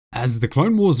As the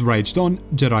Clone Wars raged on,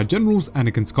 Jedi Generals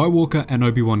Anakin Skywalker and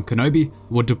Obi-Wan Kenobi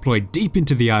were deployed deep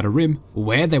into the Outer Rim,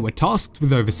 where they were tasked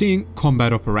with overseeing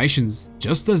combat operations.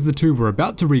 Just as the two were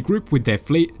about to regroup with their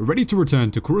fleet, ready to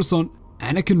return to Coruscant,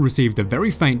 Anakin received a very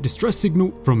faint distress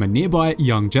signal from a nearby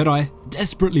young Jedi,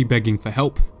 desperately begging for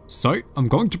help. So, I'm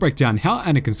going to break down how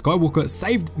Anakin Skywalker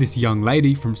saved this young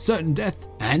lady from certain death,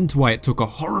 and why it took a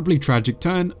horribly tragic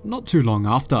turn not too long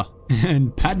after.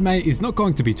 And Padme is not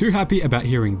going to be too happy about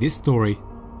hearing this story.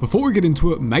 Before we get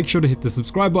into it, make sure to hit the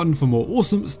subscribe button for more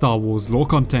awesome Star Wars lore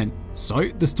content. So,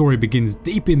 the story begins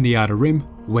deep in the Outer Rim,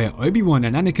 where Obi-Wan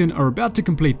and Anakin are about to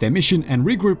complete their mission and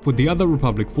regroup with the other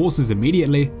Republic forces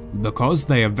immediately, because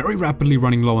they are very rapidly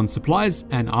running low on supplies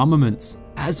and armaments.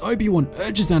 As Obi-Wan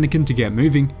urges Anakin to get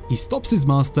moving, he stops his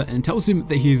master and tells him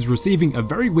that he is receiving a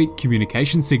very weak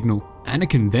communication signal.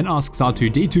 Anakin then asks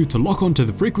R2-D2 to lock onto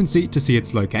the frequency to see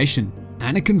its location.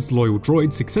 Anakin's loyal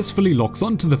droid successfully locks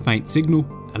onto the faint signal,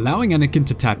 allowing Anakin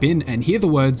to tap in and hear the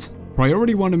words,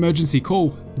 "Priority 1 emergency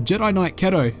call, Jedi Knight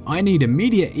Keto, I need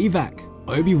immediate evac."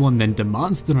 Obi-Wan then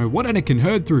demands to know what Anakin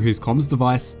heard through his comms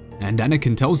device, and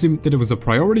Anakin tells him that it was a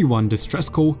Priority 1 distress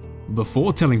call,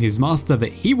 before telling his master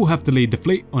that he will have to lead the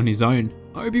fleet on his own.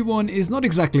 Obi-Wan is not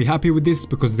exactly happy with this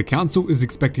because the council is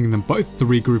expecting them both to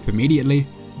regroup immediately,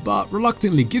 but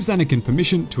reluctantly gives Anakin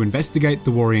permission to investigate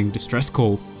the worrying distress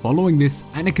call. Following this,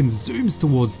 Anakin zooms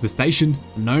towards the station,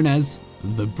 known as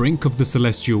the Brink of the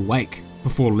Celestial Wake,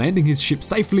 before landing his ship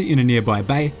safely in a nearby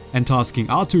bay and tasking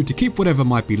R2 to keep whatever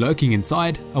might be lurking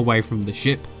inside away from the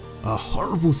ship. A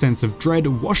horrible sense of dread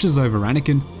washes over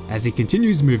Anakin as he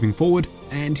continues moving forward,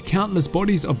 and countless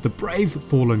bodies of the brave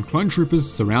fallen clone troopers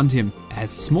surround him.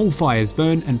 As small fires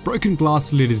burn and broken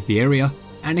glass litters the area,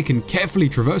 Anakin carefully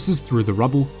traverses through the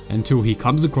rubble until he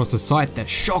comes across a sight that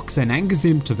shocks and angers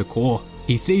him to the core.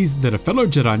 He sees that a fellow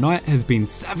Jedi Knight has been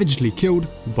savagely killed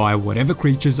by whatever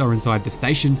creatures are inside the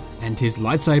station, and his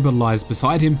lightsaber lies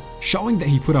beside him, showing that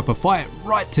he put up a fight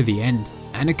right to the end.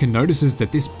 Anakin notices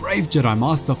that this brave Jedi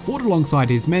Master fought alongside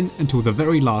his men until the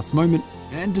very last moment,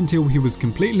 and until he was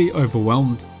completely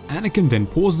overwhelmed. Anakin then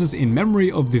pauses in memory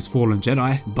of this fallen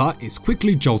Jedi, but is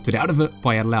quickly jolted out of it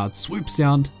by a loud swoop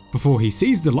sound, before he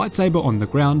sees the lightsaber on the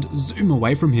ground zoom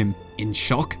away from him. In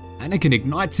shock, Anakin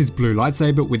ignites his blue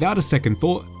lightsaber without a second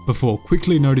thought, before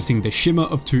quickly noticing the shimmer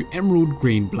of two emerald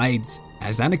green blades.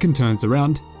 As Anakin turns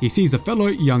around, he sees a fellow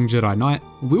young Jedi Knight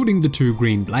wielding the two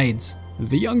green blades.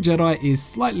 The young Jedi is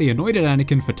slightly annoyed at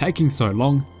Anakin for taking so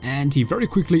long, and he very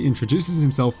quickly introduces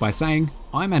himself by saying,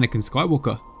 "I'm Anakin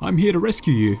Skywalker, I'm here to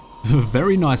rescue you." A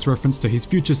very nice reference to his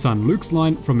future son Luke's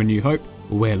line from A New Hope,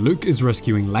 where Luke is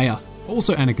rescuing Leia,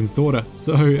 also Anakin's daughter,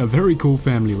 so a very cool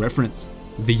family reference.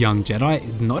 The young Jedi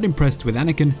is not impressed with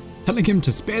Anakin, telling him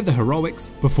to spare the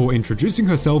heroics, before introducing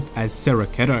herself as Sarah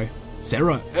Keto.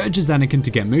 Sarah urges Anakin to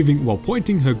get moving while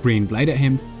pointing her green blade at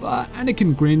him, but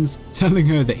Anakin grins, telling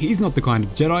her that he's not the kind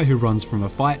of Jedi who runs from a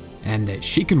fight, and that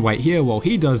she can wait here while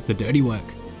he does the dirty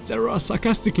work. Sarah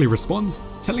sarcastically responds,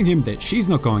 telling him that she's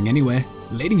not going anywhere,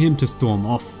 leading him to storm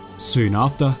off. Soon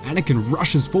after, Anakin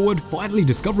rushes forward, finally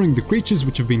discovering the creatures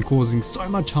which have been causing so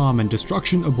much harm and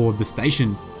destruction aboard the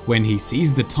station. When he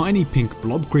sees the tiny pink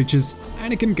blob creatures,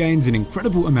 Anakin gains an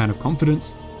incredible amount of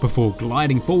confidence, before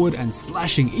gliding forward and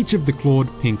slashing each of the clawed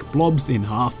pink blobs in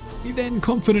half. He then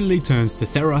confidently turns to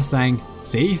Sarah saying,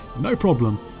 "See, no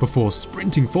problem," before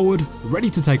sprinting forward, ready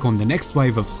to take on the next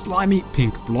wave of slimy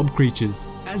pink blob creatures.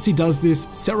 As he does this,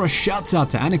 Sarah shouts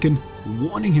out to Anakin,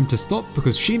 warning him to stop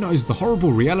because she knows the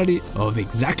horrible reality of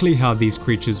exactly how these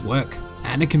creatures work.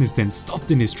 Anakin is then stopped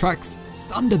in his tracks,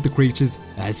 stunned at the creatures,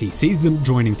 as he sees them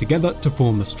joining together to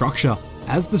form a structure.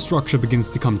 As the structure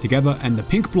begins to come together and the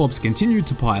pink blobs continue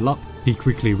to pile up, he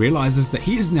quickly realizes that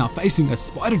he is now facing a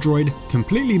spider droid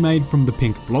completely made from the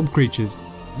pink blob creatures.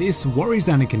 This worries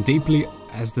Anakin deeply,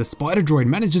 as the spider droid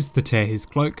manages to tear his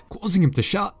cloak, causing him to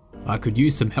shout, "I could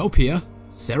use some help here."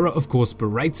 Sarah of course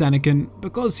berates Anakin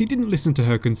because he didn't listen to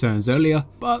her concerns earlier,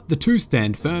 but the two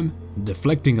stand firm,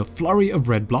 deflecting a flurry of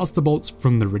red blaster bolts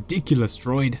from the ridiculous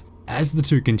droid. As the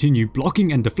two continue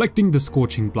blocking and deflecting the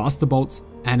scorching blaster bolts,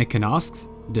 Anakin asks,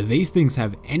 "Do these things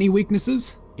have any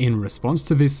weaknesses?" In response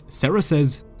to this, Sarah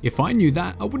says, "If I knew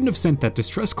that, I wouldn't have sent that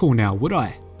distress call now, would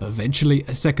I?" Eventually,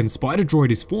 a second spider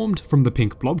droid is formed from the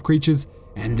pink blob creatures,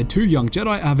 and the two young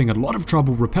Jedi are having a lot of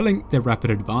trouble repelling their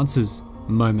rapid advances.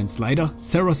 Moments later,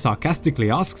 Sarah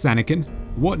sarcastically asks Anakin,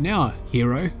 "What now,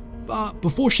 hero?" But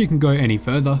before she can go any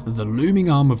further, the looming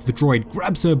arm of the droid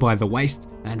grabs her by the waist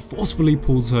and forcefully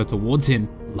pulls her towards him.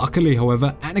 Luckily,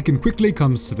 however, Anakin quickly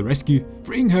comes to the rescue,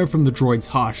 freeing her from the droid's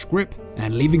harsh grip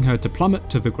and leaving her to plummet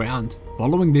to the ground.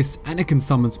 Following this, Anakin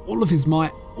summons all of his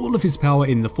might, all of his power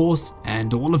in the Force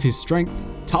and all of his strength,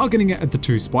 targeting it at the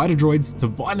two spider droids to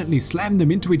violently slam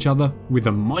them into each other with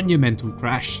a monumental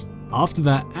crash. After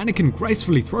that, Anakin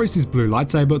gracefully throws his blue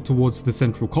lightsaber towards the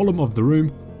central column of the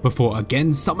room, before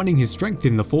again summoning his strength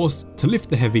in the Force to lift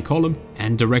the heavy column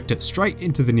and direct it straight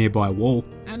into the nearby wall.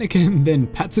 Anakin then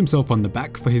pats himself on the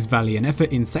back for his valiant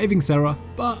effort in saving Sarah,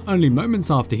 but only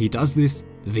moments after he does this,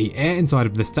 the air inside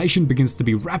of the station begins to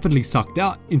be rapidly sucked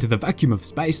out into the vacuum of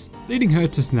space, leading her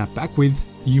to snap back with,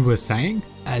 "You were saying?"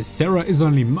 As Sarah is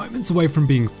only moments away from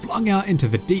being flung out into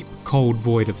the deep, cold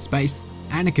void of space,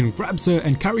 Anakin grabs her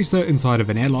and carries her inside of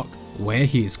an airlock, where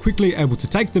he is quickly able to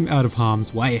take them out of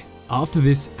harm's way. After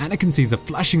this, Anakin sees a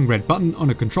flashing red button on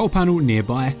a control panel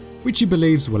nearby, which he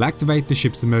believes will activate the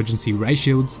ship's emergency ray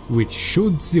shields, which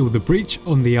should seal the breach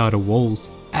on the outer walls.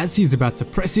 As he's about to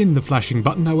press in the flashing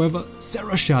button, however,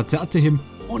 Sarah shouts out to him,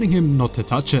 warning him not to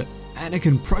touch it.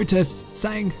 Anakin protests,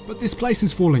 saying, "But this place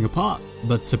is falling apart."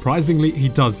 But surprisingly, he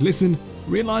does listen,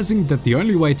 realizing that the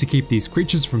only way to keep these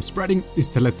creatures from spreading is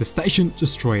to let the station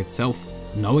destroy itself.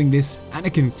 Knowing this,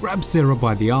 Anakin grabs Sarah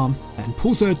by the arm and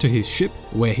pulls her to his ship,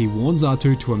 where he warns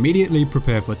R2 to immediately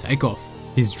prepare for takeoff.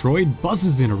 His droid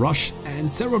buzzes in a rush, and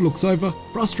Sarah looks over,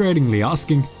 frustratingly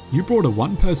asking, "You brought a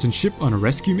one-person ship on a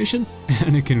rescue mission?"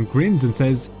 Anakin grins and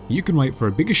says, "You can wait for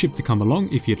a bigger ship to come along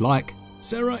if you'd like."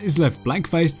 Sarah is left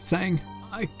blank-faced, saying,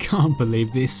 "I can't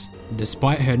believe this."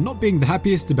 Despite her not being the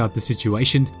happiest about the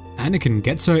situation, Anakin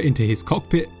gets her into his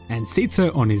cockpit and seats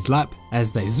her on his lap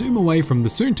as they zoom away from the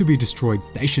soon-to-be-destroyed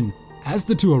station. As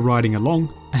the two are riding along,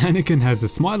 Anakin has a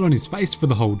smile on his face for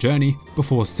the whole journey,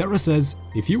 before Sarah says,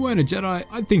 "If you weren't a Jedi,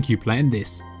 I'd think you planned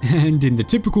this." And in the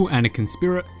typical Anakin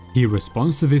spirit, he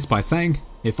responds to this by saying,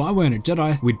 "If I weren't a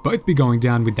Jedi, we'd both be going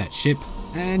down with that ship."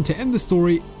 And to end the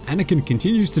story, Anakin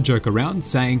continues to joke around,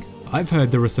 saying, "I've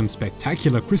heard there are some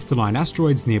spectacular crystalline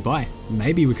asteroids nearby.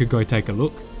 Maybe we could go take a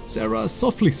look." Sarah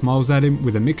softly smiles at him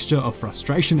with a mixture of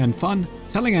frustration and fun,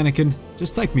 telling Anakin,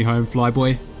 "Just take me home,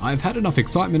 flyboy. I've had enough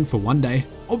excitement for one day."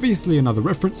 Obviously another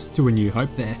reference to A New Hope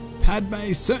there.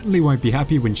 Padme certainly won't be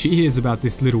happy when she hears about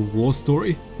this little war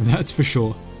story, that's for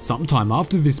sure. Sometime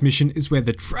after this mission is where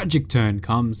the tragic turn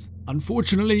comes.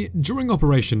 Unfortunately, during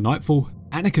Operation Nightfall,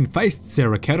 Anakin faced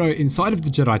Sarah Keto inside of the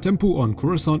Jedi Temple on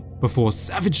Coruscant before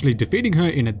savagely defeating her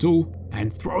in a duel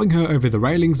and throwing her over the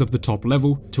railings of the top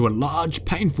level to a large,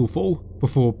 painful fall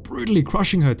before brutally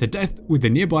crushing her to death with a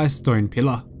nearby stone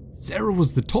pillar. Sarah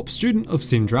was the top student of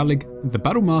Sindralig, the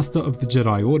battle master of the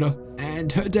Jedi Order,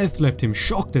 and her death left him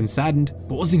shocked and saddened,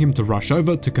 causing him to rush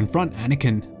over to confront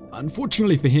Anakin.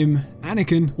 Unfortunately for him,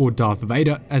 Anakin, or Darth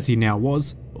Vader as he now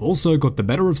was, also got the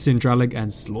better of Sindralig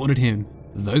and slaughtered him.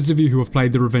 Those of you who have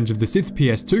played the Revenge of the Sith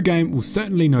PS2 game will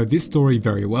certainly know this story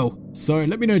very well, so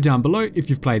let me know down below if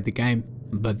you've played the game.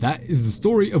 But that is the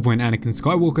story of when Anakin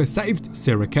Skywalker saved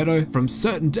Sarah Keto from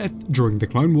certain death during the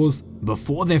Clone Wars,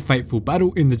 before their fateful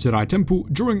battle in the Jedi Temple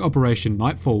during Operation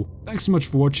Nightfall. Thanks so much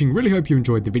for watching, really hope you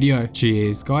enjoyed the video.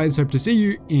 Cheers guys, hope to see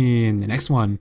you in the next one.